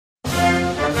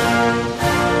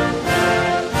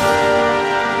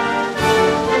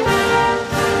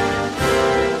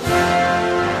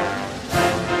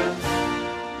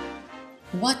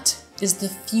is the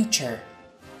future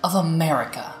of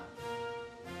America.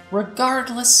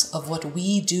 Regardless of what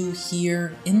we do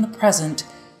here in the present,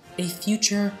 a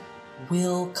future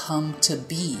will come to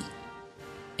be.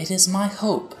 It is my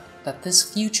hope that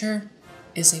this future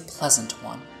is a pleasant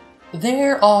one.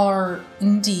 There are,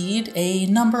 indeed, a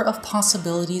number of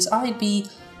possibilities I'd be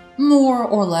more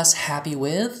or less happy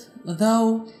with,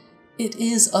 though it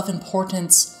is of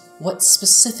importance what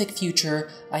specific future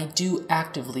I do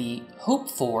actively hope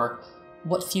for,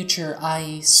 what future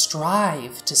I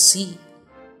strive to see.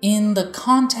 In the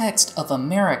context of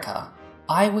America,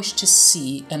 I wish to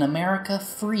see an America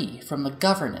free from the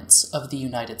governance of the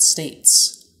United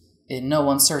States. In no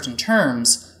uncertain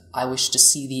terms, I wish to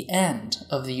see the end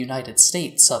of the United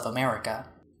States of America.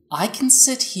 I can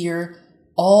sit here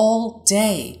all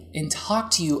day and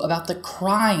talk to you about the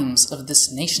crimes of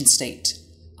this nation-state.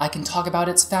 I can talk about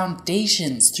its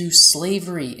foundations through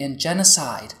slavery and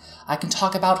genocide. I can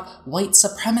talk about white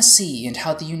supremacy and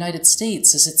how the United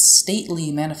States is its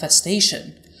stately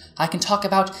manifestation. I can talk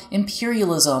about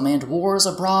imperialism and wars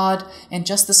abroad, and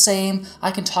just the same,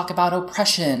 I can talk about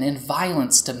oppression and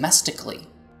violence domestically.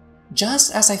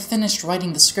 Just as I finished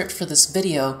writing the script for this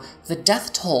video, the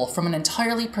death toll from an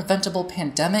entirely preventable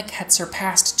pandemic had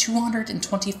surpassed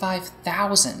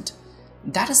 225,000.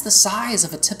 That is the size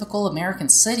of a typical American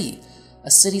city,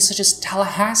 a city such as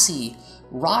Tallahassee,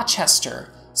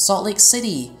 Rochester, Salt Lake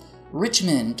City,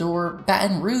 Richmond, or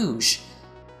Baton Rouge.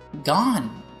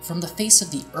 Gone from the face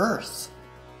of the earth.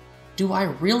 Do I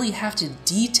really have to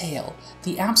detail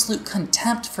the absolute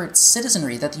contempt for its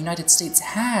citizenry that the United States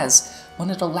has when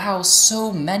it allows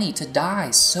so many to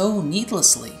die so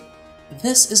needlessly?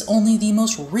 This is only the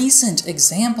most recent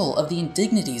example of the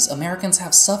indignities Americans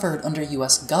have suffered under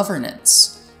US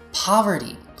governance.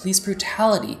 Poverty, police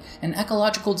brutality, and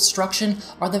ecological destruction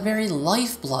are the very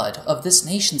lifeblood of this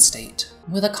nation-state.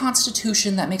 With a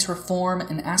constitution that makes reform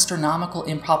an astronomical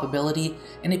improbability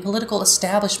and a political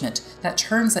establishment that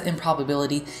turns that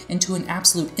improbability into an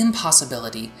absolute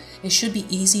impossibility, it should be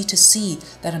easy to see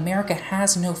that America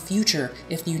has no future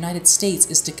if the United States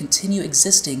is to continue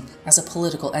existing as a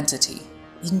political entity.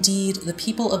 Indeed, the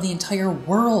people of the entire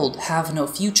world have no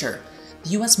future.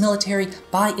 The US military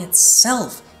by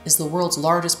itself is the world's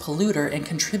largest polluter and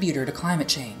contributor to climate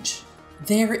change.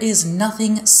 There is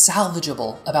nothing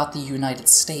salvageable about the United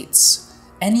States.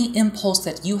 Any impulse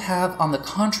that you have, on the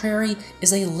contrary,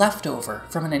 is a leftover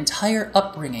from an entire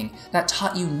upbringing that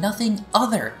taught you nothing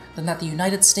other than that the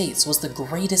United States was the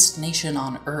greatest nation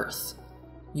on Earth.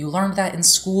 You learned that in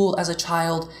school as a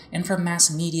child and from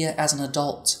mass media as an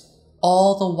adult.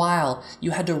 All the while,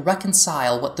 you had to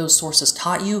reconcile what those sources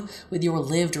taught you with your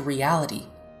lived reality.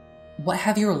 What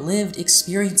have your lived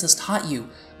experiences taught you?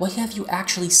 What have you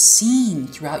actually seen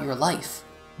throughout your life?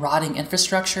 Rotting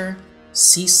infrastructure?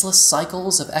 Ceaseless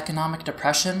cycles of economic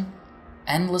depression?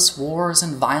 Endless wars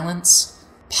and violence?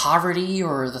 Poverty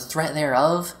or the threat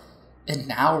thereof? And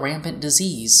now rampant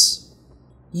disease?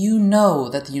 You know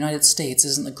that the United States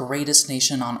isn't the greatest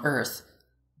nation on Earth,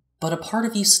 but a part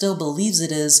of you still believes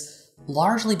it is,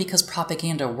 largely because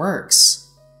propaganda works.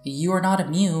 You are not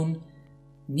immune,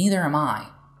 neither am I.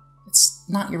 It's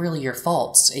not really your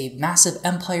fault. A massive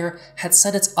empire had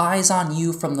set its eyes on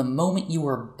you from the moment you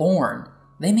were born.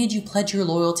 They made you pledge your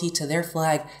loyalty to their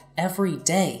flag every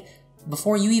day,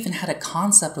 before you even had a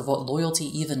concept of what loyalty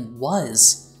even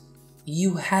was.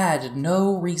 You had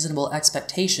no reasonable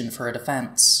expectation for a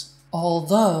defense.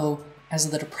 Although, as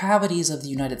the depravities of the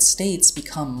United States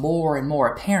become more and more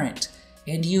apparent,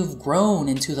 and you've grown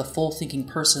into the full-thinking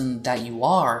person that you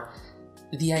are,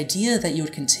 the idea that you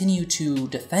would continue to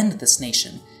defend this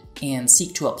nation and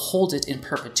seek to uphold it in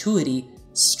perpetuity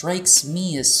strikes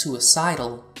me as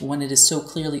suicidal when it is so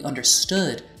clearly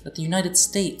understood that the United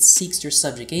States seeks your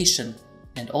subjugation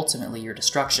and ultimately your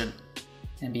destruction,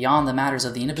 and beyond the matters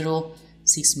of the individual,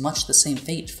 seeks much the same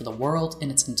fate for the world in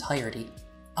its entirety.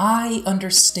 I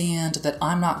understand that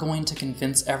I'm not going to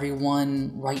convince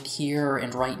everyone right here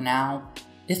and right now.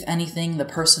 If anything, the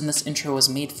person this intro was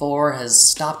made for has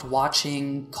stopped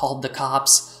watching, called the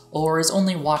cops, or is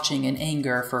only watching in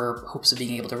anger for hopes of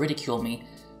being able to ridicule me.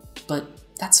 But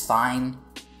that's fine.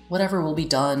 Whatever will be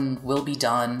done will be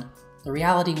done. The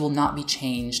reality will not be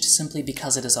changed simply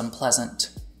because it is unpleasant.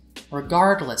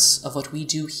 Regardless of what we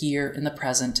do here in the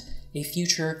present, a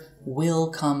future will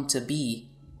come to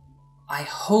be. I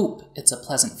hope it's a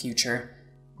pleasant future,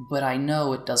 but I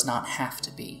know it does not have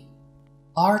to be.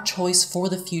 Our choice for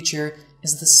the future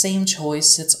is the same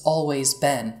choice it's always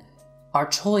been. Our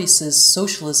choice is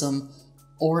socialism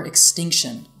or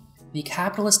extinction. The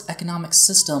capitalist economic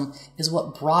system is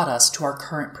what brought us to our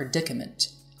current predicament.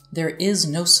 There is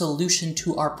no solution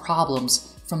to our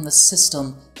problems from the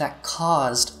system that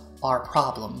caused our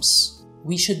problems.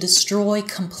 We should destroy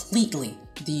completely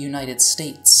the United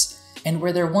States, and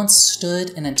where there once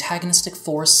stood an antagonistic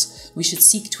force, we should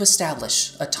seek to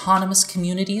establish autonomous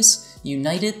communities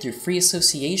united through free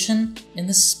association in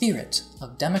the spirit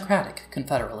of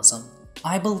Democratic-Confederalism.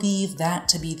 I believe that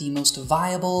to be the most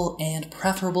viable and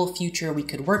preferable future we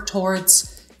could work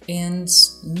towards, and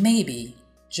maybe,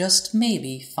 just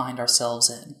maybe, find ourselves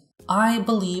in. I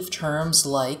believe terms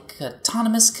like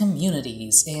autonomous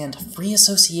communities and free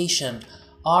association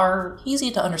are easy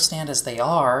to understand as they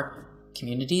are.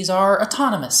 Communities are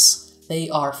autonomous. They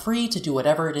are free to do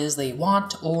whatever it is they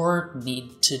want or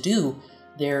need to do.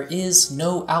 There is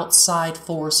no outside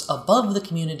force above the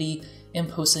community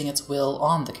imposing its will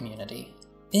on the community.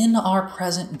 In our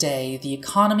present day, the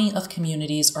economy of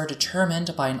communities are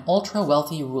determined by an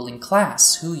ultra-wealthy ruling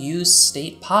class who use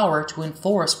state power to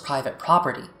enforce private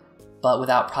property. But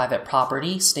without private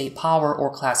property, state power, or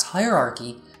class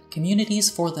hierarchy, communities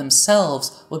for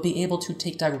themselves would be able to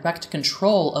take direct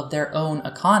control of their own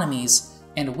economies,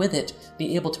 and with it,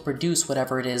 be able to produce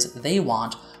whatever it is they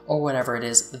want or whatever it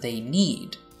is they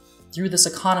need. Through this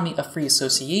economy of free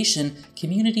association,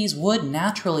 communities would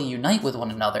naturally unite with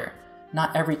one another.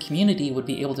 Not every community would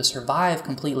be able to survive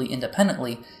completely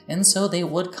independently, and so they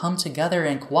would come together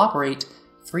and cooperate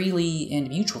freely and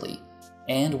mutually.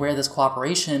 And where this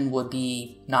cooperation would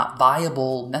be not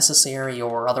viable, necessary,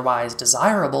 or otherwise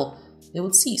desirable, it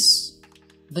would cease.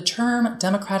 The term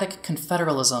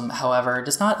Democratic-Confederalism, however,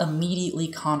 does not immediately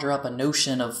conjure up a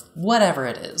notion of whatever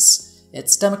it is.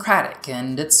 It's democratic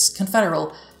and it's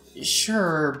confederal,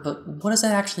 sure, but what does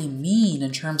that actually mean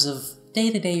in terms of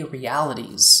day-to-day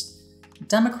realities?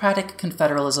 Democratic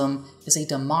confederalism is a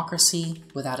democracy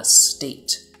without a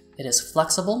state. It is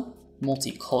flexible,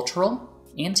 multicultural,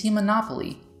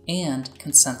 anti-monopoly, and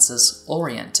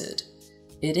consensus-oriented.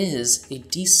 It is a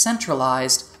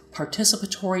decentralized,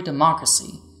 participatory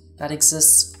democracy that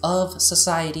exists of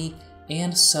society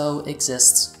and so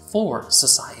exists for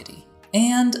society.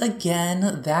 And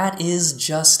again, that is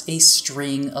just a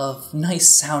string of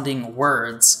nice-sounding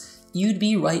words. You'd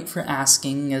be right for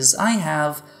asking, as I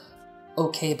have,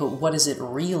 okay, but what is it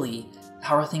really?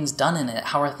 How are things done in it?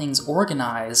 How are things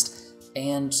organized?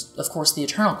 And, of course, the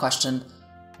eternal question,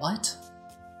 what?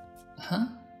 Huh?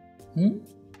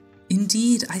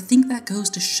 Indeed, I think that goes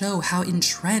to show how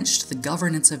entrenched the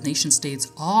governance of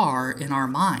nation-states are in our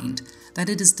mind, that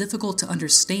it is difficult to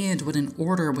understand what an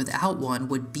order without one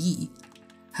would be.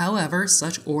 However,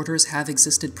 such orders have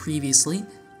existed previously,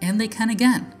 and they can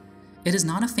again. It is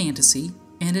not a fantasy,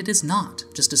 and it is not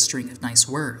just a string of nice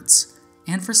words.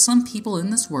 And for some people in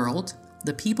this world,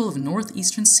 the people of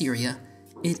northeastern Syria,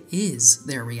 it is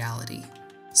their reality.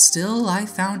 Still, I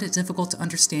found it difficult to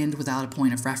understand without a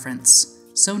point of reference.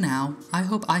 So now, I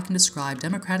hope I can describe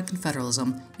democratic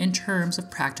confederalism in terms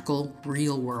of practical,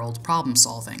 real-world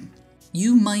problem-solving.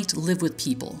 You might live with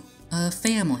people, a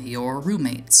family or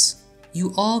roommates.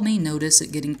 You all may notice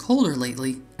it getting colder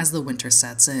lately as the winter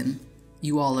sets in.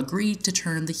 You all agreed to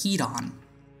turn the heat on.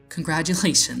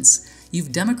 Congratulations,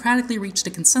 you've democratically reached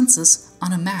a consensus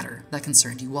on a matter that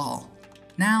concerned you all.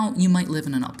 Now, you might live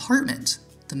in an apartment.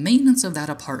 The maintenance of that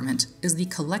apartment is the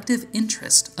collective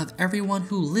interest of everyone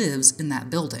who lives in that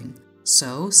building.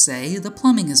 So, say the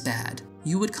plumbing is bad.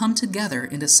 You would come together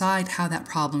and decide how that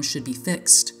problem should be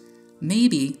fixed.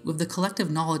 Maybe, with the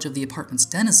collective knowledge of the apartment's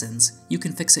denizens, you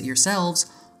can fix it yourselves,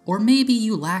 or maybe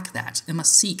you lack that and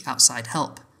must seek outside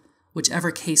help.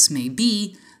 Whichever case may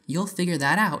be, you'll figure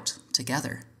that out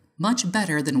together. Much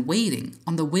better than waiting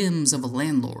on the whims of a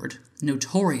landlord,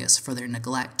 notorious for their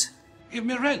neglect. Give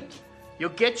me rent. You'll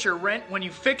get your rent when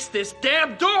you fix this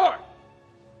damn door!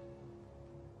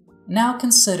 Now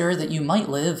consider that you might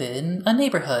live in a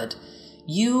neighborhood.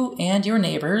 You and your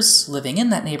neighbors living in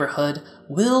that neighborhood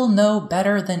will know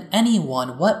better than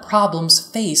anyone what problems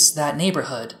face that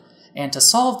neighborhood. And to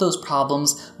solve those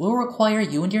problems will require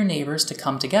you and your neighbors to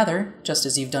come together, just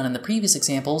as you've done in the previous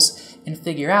examples, and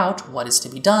figure out what is to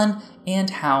be done and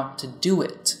how to do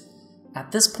it.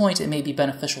 At this point, it may be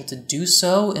beneficial to do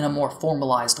so in a more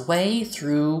formalized way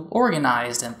through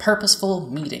organized and purposeful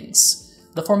meetings.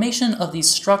 The formation of these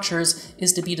structures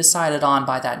is to be decided on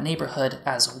by that neighborhood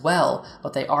as well,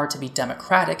 but they are to be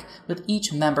democratic, with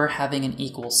each member having an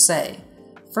equal say.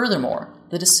 Furthermore,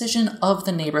 the decision of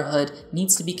the neighborhood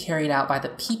needs to be carried out by the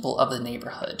people of the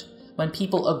neighborhood. When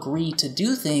people agree to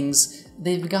do things,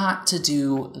 they've got to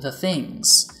do the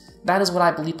things. That is what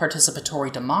I believe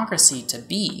participatory democracy to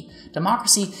be.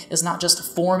 Democracy is not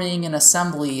just forming an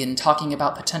assembly and talking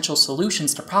about potential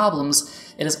solutions to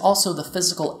problems, it is also the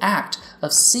physical act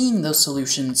of seeing those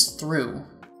solutions through.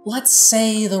 Let's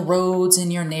say the roads in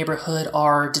your neighborhood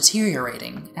are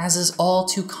deteriorating, as is all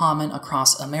too common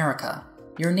across America.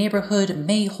 Your neighborhood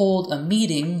may hold a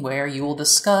meeting where you will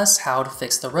discuss how to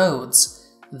fix the roads.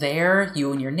 There,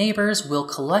 you and your neighbors will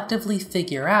collectively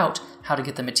figure out how to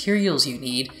get the materials you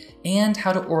need and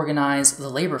how to organize the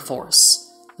labor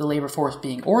force. The labor force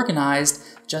being organized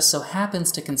just so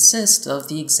happens to consist of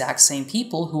the exact same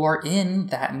people who are in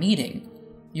that meeting.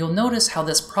 You'll notice how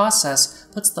this process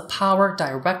puts the power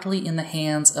directly in the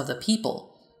hands of the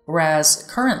people, whereas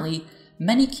currently,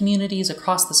 many communities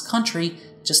across this country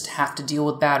just have to deal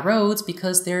with bad roads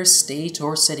because their state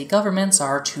or city governments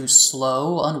are too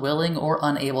slow, unwilling, or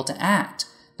unable to act.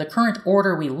 The current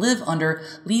order we live under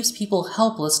leaves people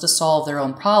helpless to solve their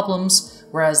own problems,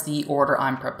 whereas the order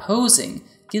I'm proposing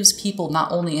gives people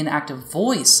not only an active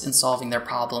voice in solving their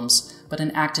problems, but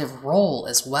an active role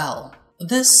as well.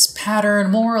 This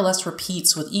pattern more or less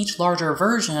repeats with each larger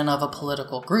version of a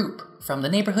political group, from the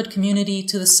neighborhood community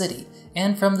to the city,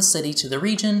 and from the city to the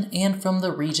region, and from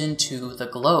the region to the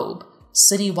globe.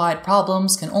 City-wide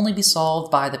problems can only be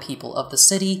solved by the people of the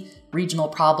city, regional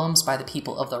problems by the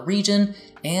people of the region,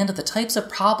 and the types of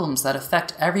problems that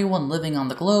affect everyone living on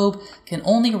the globe can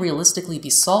only realistically be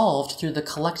solved through the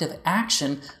collective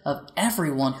action of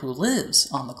everyone who lives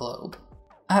on the globe.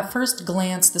 At first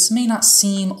glance, this may not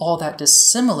seem all that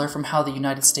dissimilar from how the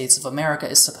United States of America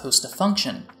is supposed to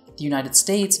function. The United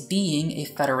States being a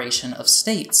federation of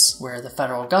states, where the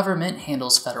federal government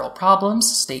handles federal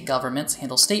problems, state governments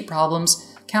handle state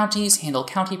problems, counties handle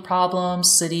county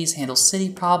problems, cities handle city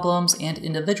problems, and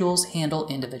individuals handle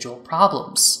individual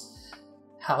problems.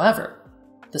 However,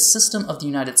 the system of the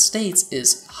United States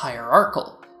is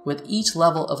hierarchical, with each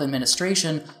level of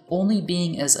administration only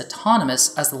being as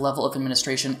autonomous as the level of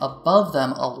administration above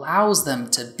them allows them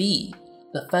to be.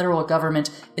 The federal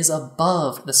government is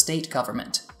above the state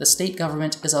government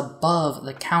is above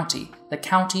the county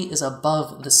is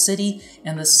above the city,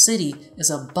 and the city is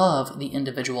above the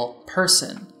individual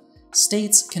person.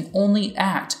 States can only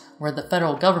act where the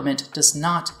federal government does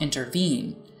not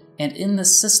intervene, and in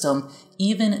this system,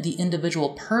 even the individual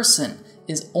person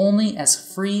is only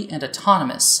as free and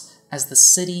autonomous as the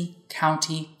city,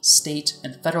 county, state,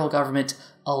 and federal government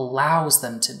allows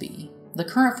them to be. The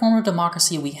current form of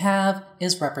democracy we have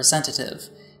is representative,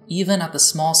 even at the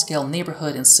small-scale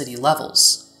neighborhood and city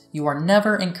levels. You are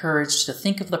never encouraged to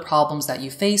think of the problems that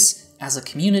you face as a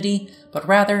community, but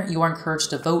rather you are encouraged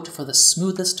to vote for the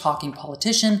smoothest talking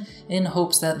politician in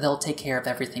hopes that they'll take care of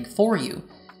everything for you.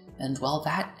 And well,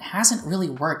 that hasn't really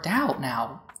worked out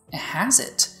now, has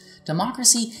it?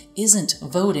 Democracy isn't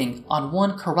voting on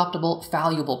one corruptible,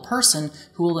 fallible person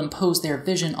who will impose their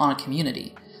vision on a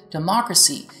community.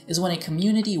 Democracy is when a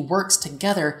community works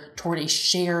together toward a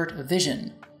shared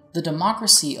vision. The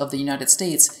democracy of the United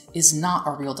States is not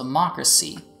a real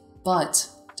democracy, but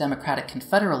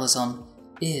Democratic-Confederalism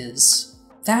is.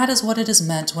 That is what it is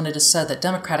meant when it is said that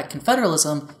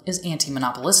Democratic-Confederalism is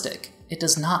anti-monopolistic. It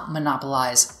does not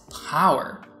monopolize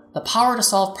power. The power to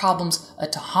solve problems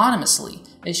autonomously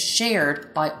is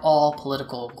shared by all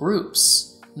political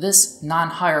groups. This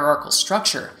non-hierarchical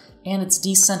structure and its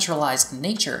decentralized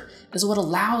nature is what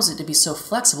allows it to be so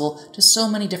flexible to so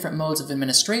many different modes of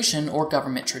administration or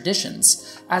government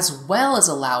traditions, as well as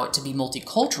allow it to be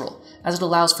multicultural, as it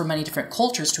allows for many different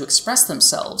cultures to express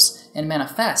themselves and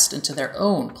manifest into their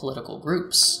own political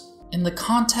groups. In the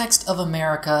context of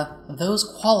America, those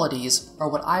qualities are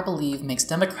what I believe makes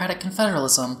Democratic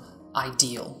Confederalism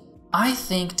ideal. I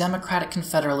think Democratic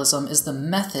Confederalism is the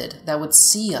method that would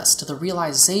see us to the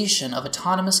realization of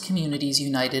autonomous communities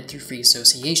united through free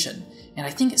association, and I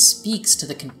think it speaks to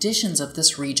the conditions of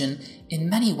this region in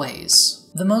many ways.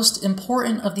 The most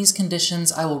important of these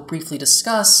conditions I will briefly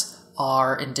discuss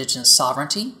are indigenous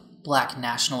sovereignty, black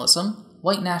nationalism,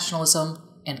 white nationalism,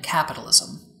 and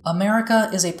capitalism. America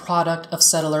is a product of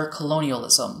settler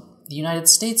colonialism. The United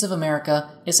States of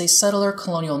America is a settler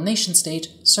colonial nation-state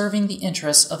serving the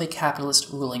interests of a capitalist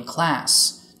ruling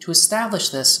class. To establish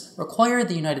this required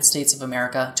the United States of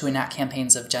America to enact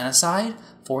campaigns of genocide,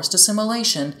 forced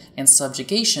assimilation, and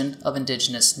subjugation of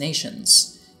indigenous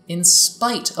nations. In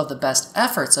spite of the best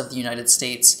efforts of the United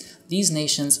States, these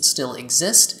nations still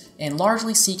exist and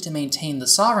largely seek to maintain the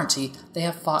sovereignty they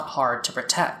have fought hard to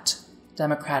protect.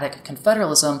 Democratic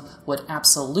Confederalism would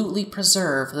absolutely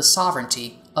preserve the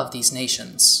sovereignty of these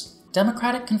nations.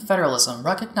 Democratic-Confederalism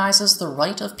recognizes the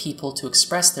right of people to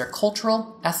express their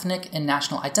cultural, ethnic, and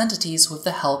national identities with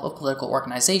the help of political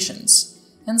organizations.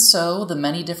 And so, the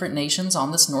many different nations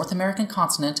on this North American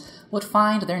continent would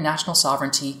find their national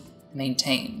sovereignty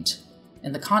maintained.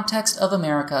 In the context of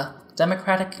America,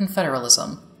 democratic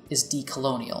confederalism is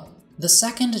decolonial. The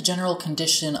second general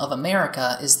condition of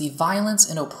America is the violence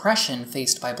and oppression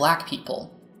faced by black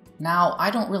people. Now,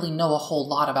 I don't really know a whole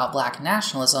lot about black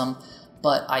nationalism,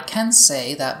 but I can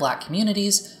say that black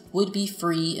communities would be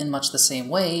free in much the same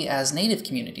way as Native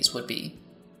communities would be.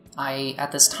 I,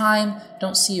 at this time,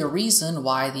 don't see a reason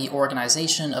why the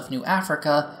Organization of New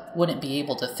Africa wouldn't be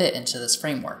able to fit into this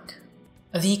framework.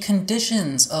 The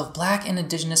conditions of black and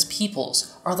indigenous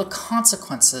peoples are the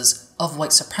consequences of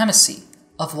white supremacy,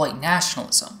 of white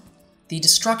nationalism. The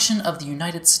destruction of the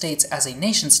United States as a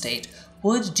nation-state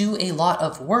would do a lot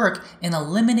of work in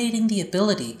eliminating the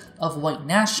ability of white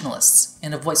nationalists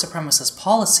and of white supremacist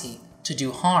policy to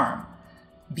do harm.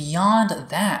 Beyond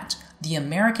that, the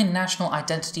American national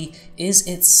identity is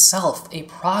itself a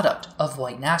product of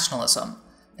white nationalism.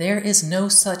 There is no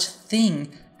such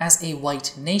thing as a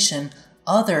white nation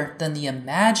other than the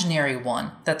imaginary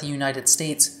one that the United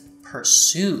States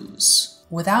pursues.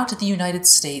 Without the United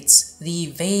States, the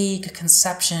vague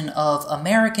conception of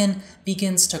American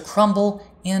begins to crumble,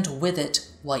 and with it,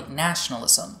 white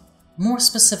nationalism. More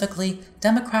specifically,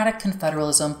 democratic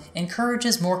confederalism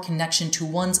encourages more connection to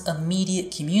one's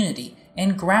immediate community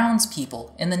and grounds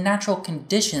people in the natural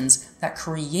conditions that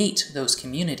create those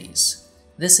communities.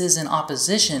 This is in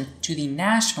opposition to the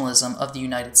nationalism of the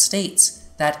United States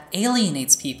that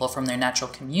alienates people from their natural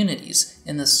communities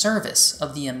in the service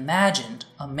of the imagined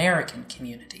American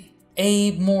community.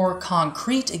 A more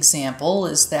concrete example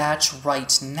is that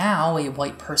right now a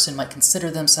white person might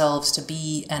consider themselves to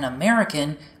be an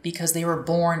American because they were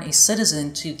born a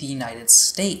citizen to the United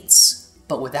States.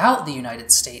 But without the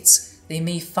United States, they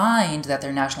may find that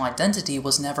their national identity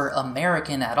was never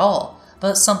American at all,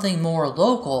 but something more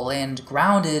local and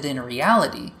grounded in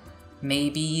reality.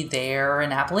 Maybe they're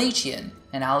an Appalachian,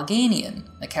 an Alleghenian,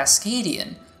 a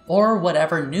Cascadian, or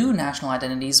whatever new national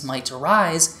identities might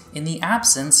arise in the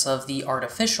absence of the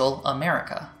artificial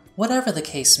America. Whatever the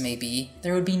case may be,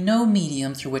 there would be no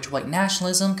medium through which white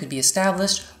nationalism could be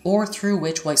established or through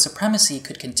which white supremacy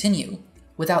could continue.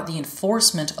 Without the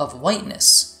enforcement of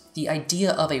whiteness, the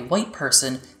idea of a white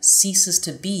person ceases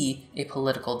to be a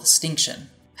political distinction.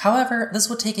 However, this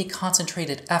would take a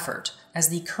concentrated effort, as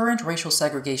the current racial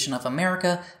segregation of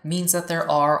America means that there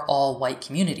are all-white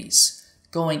communities.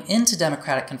 Going into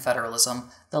democratic confederalism,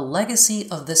 the legacy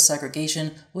of this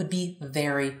segregation would be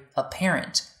very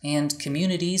apparent, and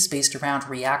communities based around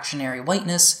reactionary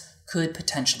whiteness could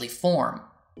potentially form.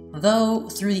 Though,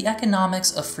 through the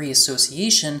economics of free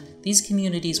association, these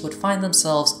communities would find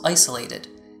themselves isolated,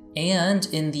 and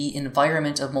in the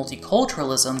environment of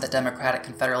multiculturalism that democratic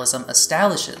confederalism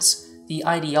establishes, the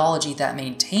ideology that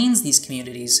maintains these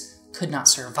communities could not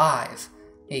survive.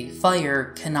 A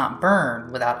fire cannot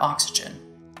burn without oxygen.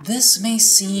 This may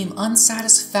seem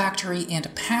unsatisfactory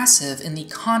and passive in the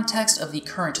context of the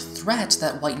current threat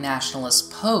that white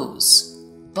nationalists pose,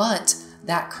 but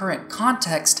that current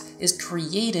context is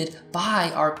created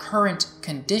by our current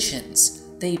conditions.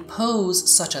 They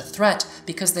pose such a threat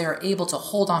because they are able to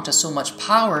hold on to so much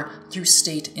power through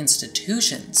state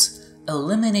institutions.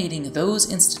 Eliminating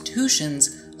those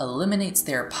institutions eliminates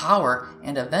their power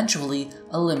and eventually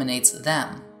eliminates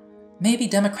them. Maybe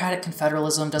democratic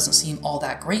confederalism doesn't seem all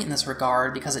that great in this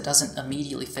regard because it doesn't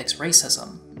immediately fix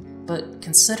racism. But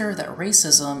consider that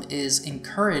racism is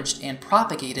encouraged and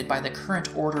propagated by the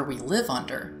current order we live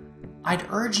under. I'd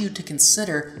urge you to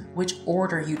consider which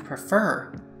order you'd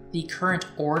prefer. The current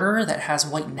order that has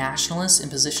white nationalists in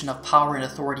position of power and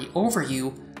authority over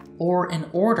you, or an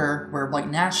order where white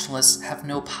nationalists have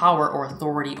no power or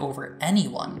authority over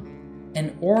anyone.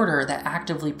 An order that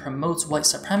actively promotes white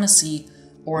supremacy,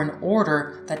 or an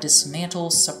order that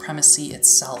dismantles supremacy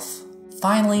itself.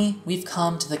 Finally, we've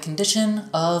come to the condition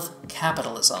of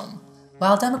capitalism.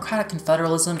 While democratic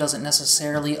confederalism doesn't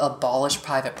necessarily abolish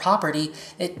private property,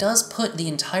 it does put the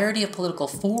entirety of political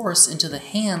force into the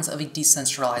hands of a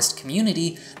decentralized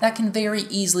community that can very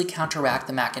easily counteract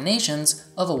the machinations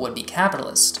of a would-be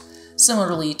capitalist.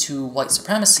 Similarly to white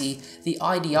supremacy, the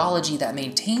ideology that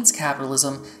maintains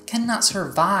capitalism cannot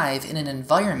survive in an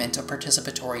environment of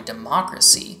participatory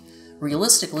democracy.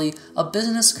 Realistically, a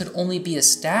business could only be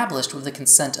established with the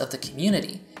consent of the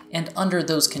community, and under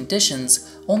those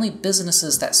conditions, only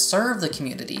businesses that serve the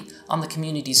community on the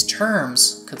community's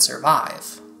terms could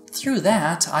survive. Through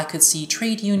that, I could see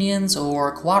trade unions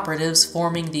or cooperatives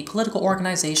forming the political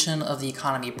organization of the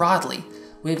economy broadly,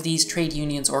 with these trade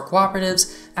unions or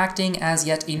cooperatives acting as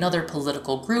yet another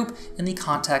political group in the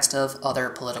context of other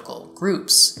political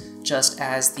groups. Just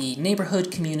as the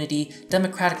neighborhood community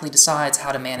democratically decides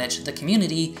how to manage the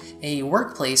community, a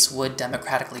workplace would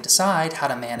democratically decide how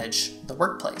to manage the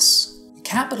workplace.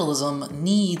 Capitalism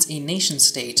needs a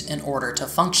nation-state in order to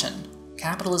function.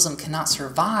 Capitalism cannot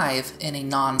survive in a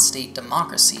non-state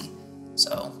democracy,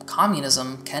 so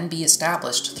communism can be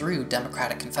established through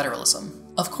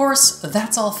Democratic-Confederalism. Of course,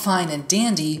 that's all fine and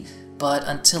dandy, but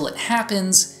until it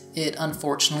happens, it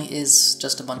unfortunately is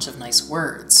just a bunch of nice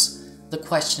words. The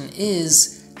question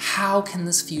is, how can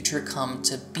this future come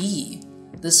to be?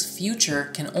 This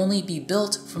future can only be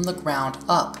built from the ground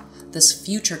up. This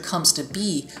future comes to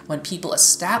be when people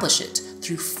establish it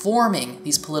through forming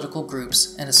these political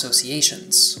groups and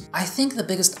associations. I think the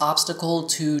biggest obstacle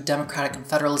to democratic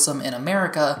confederalism in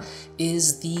America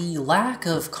is the lack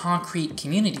of concrete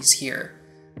communities here.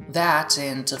 That,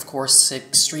 and of course,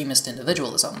 extremist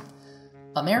individualism.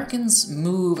 Americans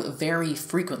move very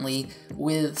frequently,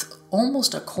 with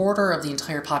almost a quarter of the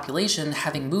entire population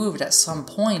having moved at some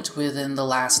point within the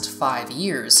last 5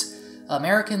 years.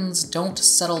 Americans don't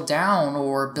settle down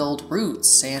or build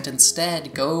roots, and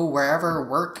instead go wherever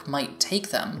work might take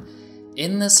them.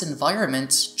 In this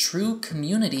environment, true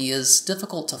community is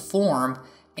difficult to form,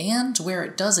 and where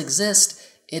it does exist,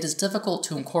 it is difficult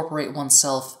to incorporate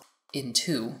oneself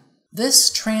into.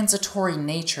 This transitory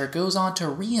nature goes on to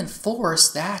reinforce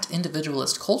that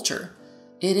individualist culture.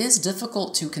 It is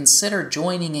difficult to consider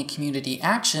joining a community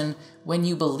action when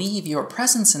you believe your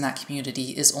presence in that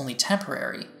community is only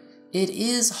temporary. It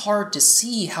is hard to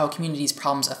see how community's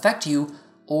problems affect you,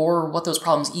 or what those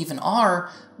problems even are,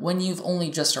 when you've only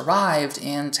just arrived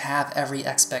and have every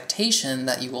expectation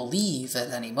that you will leave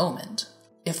at any moment.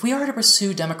 If we are to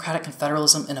pursue democratic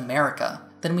confederalism in America,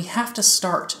 then we have to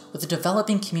start with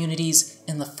developing communities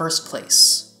in the first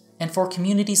place. And for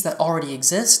communities that already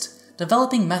exist,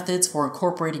 developing methods for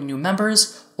incorporating new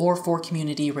members or for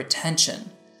community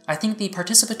retention. I think the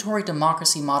participatory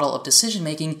democracy model of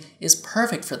decision-making is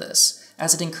perfect for this,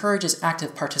 as it encourages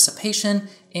active participation,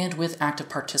 and with active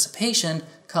participation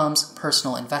comes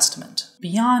personal investment.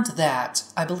 Beyond that,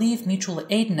 I believe mutual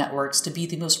aid networks to be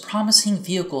the most promising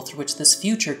vehicle through which this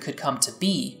future could come to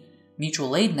be.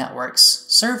 Mutual aid networks,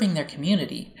 serving their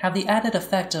community, have the added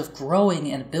effect of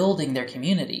growing and building their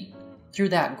community. Through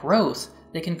that growth,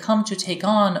 they can come to take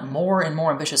on more and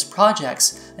more ambitious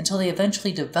projects until they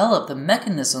eventually develop the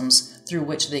mechanisms through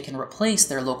which they can replace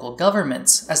their local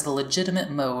governments as the legitimate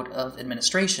mode of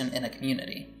administration in a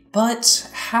community. But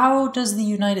how does the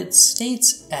United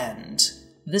States end?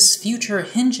 This future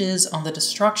hinges on the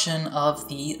destruction of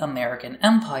the American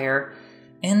Empire,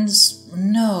 and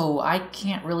no, I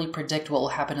can't really predict what will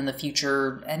happen in the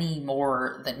future any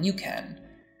more than you can.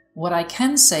 What I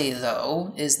can say,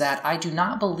 though, is that I do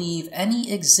not believe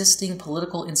any existing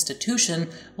political institution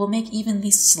will make even the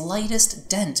slightest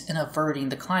dent in averting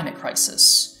the climate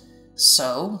crisis.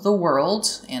 So, the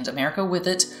world, and America with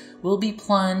it, will be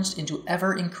plunged into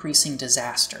ever-increasing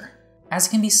disaster. As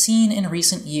can be seen in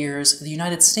recent years, the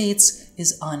United States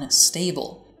is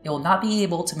unstable. It will not be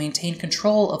able to maintain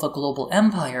control of a global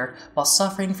empire while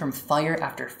suffering from fire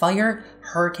after fire,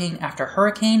 hurricane after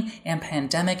hurricane, and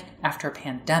pandemic after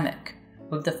pandemic.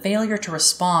 With the failure to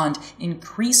respond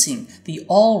increasing the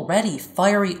already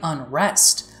fiery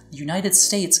unrest, the United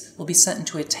States will be sent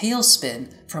into a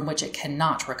tailspin from which it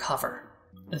cannot recover.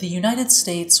 The United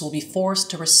States will be forced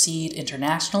to recede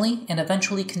internationally and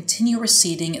eventually continue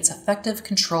receding its effective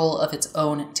control of its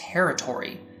own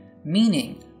territory,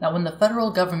 meaning that when the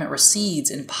federal government recedes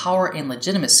in power and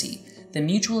legitimacy, the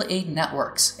mutual aid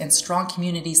networks and strong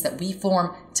communities that we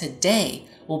form today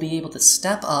will be able to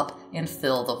step up and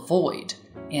fill the void.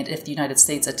 And if the United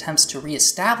States attempts to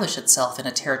reestablish itself in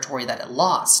a territory that it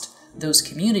lost, those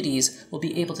communities will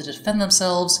be able to defend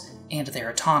themselves and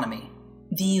their autonomy.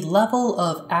 The level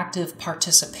of active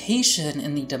participation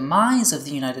in the demise of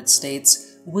the United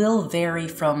States will vary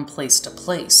from place to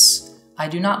place. I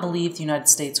do not believe the United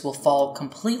States will fall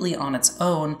completely on its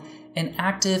own. An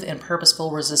active and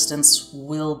purposeful resistance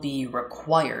will be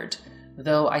required,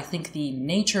 though I think the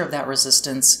nature of that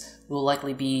resistance will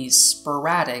likely be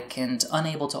sporadic and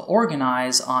unable to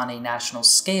organize on a national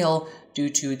scale due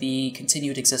to the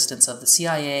continued existence of the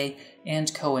CIA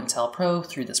and COINTELPRO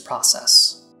through this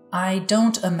process. I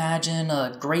don't imagine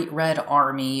a Great Red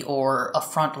Army or a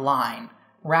front line.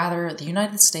 Rather, the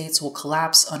United States will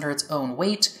collapse under its own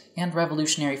weight, and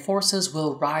revolutionary forces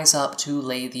will rise up to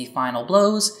lay the final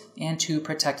blows and to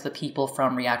protect the people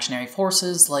from reactionary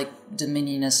forces like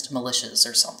dominionist militias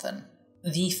or something.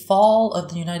 The fall of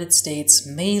the United States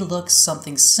may look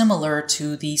something similar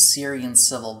to the Syrian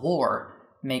Civil War,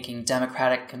 making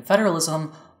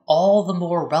Democratic-Confederalism all the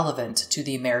more relevant to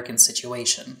the American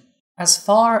situation. As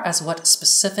far as what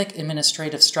specific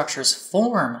administrative structures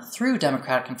form through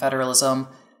Democratic-Confederalism,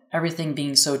 everything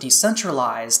being so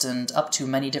decentralized and up to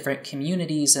many different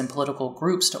communities and political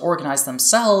groups to organize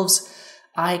themselves,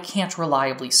 I can't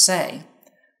reliably say.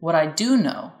 What I do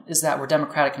know is that where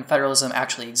Democratic Confederalism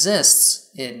actually exists,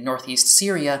 in northeast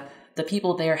Syria, the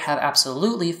people there have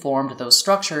absolutely formed those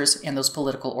structures and those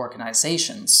political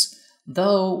organizations.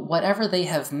 Though whatever they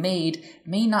have made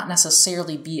may not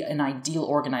necessarily be an ideal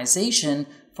organization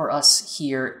for us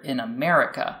here in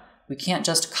America. We can't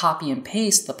just copy and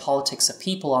paste the politics of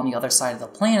people on the other side of the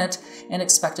planet and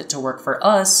expect it to work for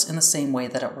us in the same way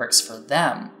that it works for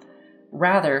them.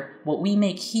 Rather, what we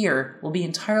make here will be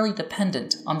entirely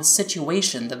dependent on the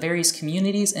situation the various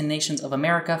communities and nations of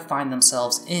America find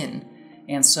themselves in,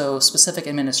 and so specific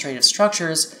administrative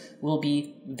structures will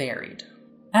be varied.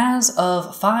 As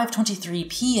of 5:23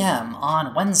 p.m.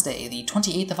 on Wednesday, the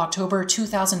 28th of October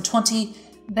 2020,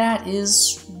 that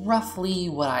is roughly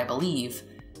what I believe.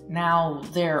 Now,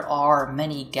 there are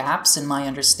many gaps in my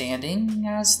understanding,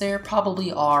 as there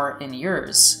probably are in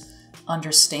yours.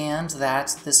 Understand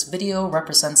that this video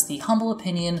represents the humble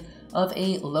opinion of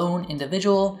a lone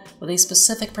individual with a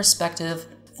specific perspective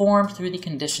formed through the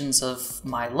conditions of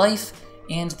my life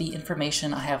and the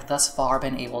information I have thus far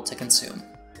been able to consume.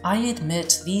 I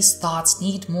admit these thoughts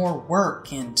need more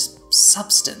work and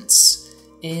substance.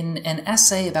 In an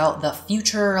essay about the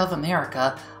future of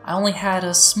America, I only had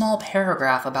a small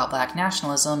paragraph about Black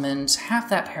nationalism, and half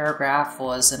that paragraph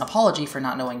was an apology for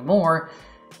not knowing more.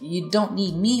 You don't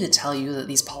need me to tell you that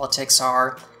these politics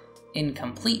are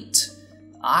incomplete.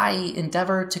 I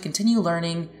endeavor to continue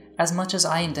learning as much as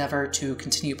I endeavor to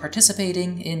continue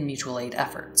participating in mutual aid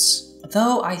efforts.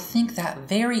 Though I think that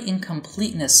very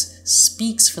incompleteness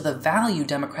speaks for the value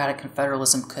Democratic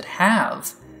Confederalism could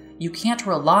have. You can't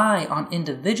rely on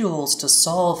individuals to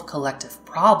solve collective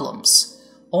problems.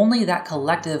 Only that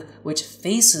collective which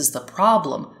faces the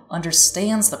problem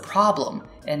understands the problem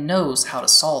and knows how to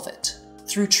solve it.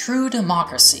 Through true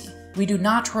democracy, we do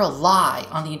not rely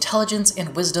on the intelligence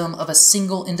and wisdom of a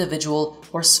single individual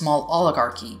or small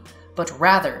oligarchy, but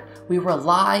rather we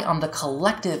rely on the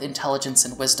collective intelligence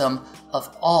and wisdom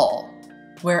of all.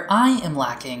 Where I am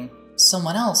lacking,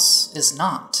 someone else is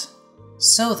not.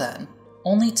 So then,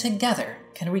 only together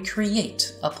can we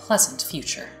create a pleasant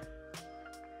future.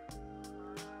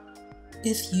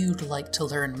 If you'd like to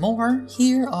learn more,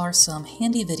 here are some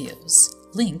handy videos.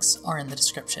 Links are in the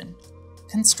description.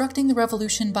 Constructing the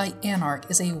Revolution by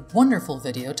Anark is a wonderful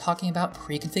video talking about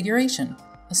pre-configuration,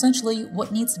 essentially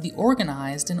what needs to be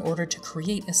organized in order to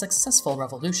create a successful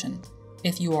revolution.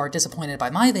 If you are disappointed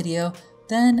by my video,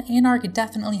 then Anark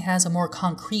definitely has a more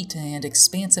concrete and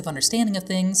expansive understanding of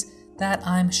things that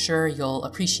I'm sure you'll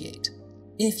appreciate.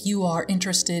 If you are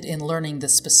interested in learning the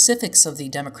specifics of the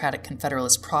Democratic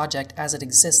Confederalist project as it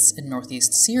exists in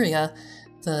northeast Syria,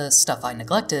 the stuff I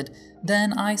neglected,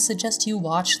 then I suggest you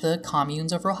watch the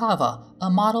Communes of Rojava, a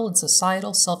model in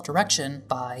societal self-direction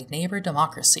by Neighbor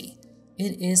Democracy.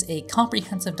 It is a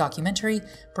comprehensive documentary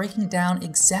breaking down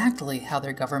exactly how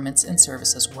their governments and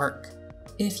services work.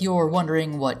 If you're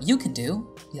wondering what you can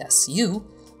do, yes, you,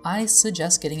 I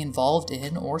suggest getting involved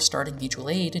in or starting mutual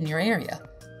aid in your area.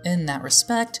 In that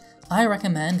respect, I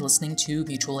recommend listening to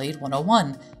Mutual Aid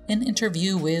 101, an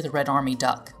interview with Red Army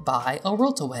Duck by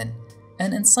Oroltawin,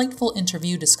 an insightful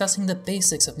interview discussing the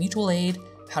basics of mutual aid,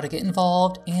 how to get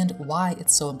involved, and why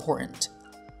it's so important.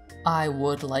 I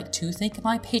would like to thank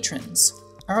my patrons,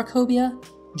 Aracobia,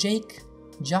 Jake,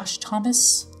 Josh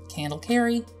Thomas, Candle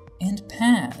Carey, and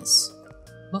Paz.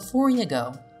 Before you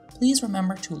go, please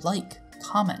remember to like,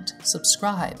 comment,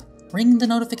 subscribe, ring the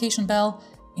notification bell,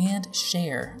 and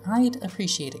share. I'd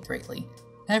appreciate it greatly.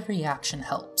 Every action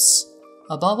helps.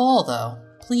 Above all, though,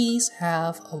 please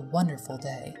have a wonderful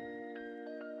day.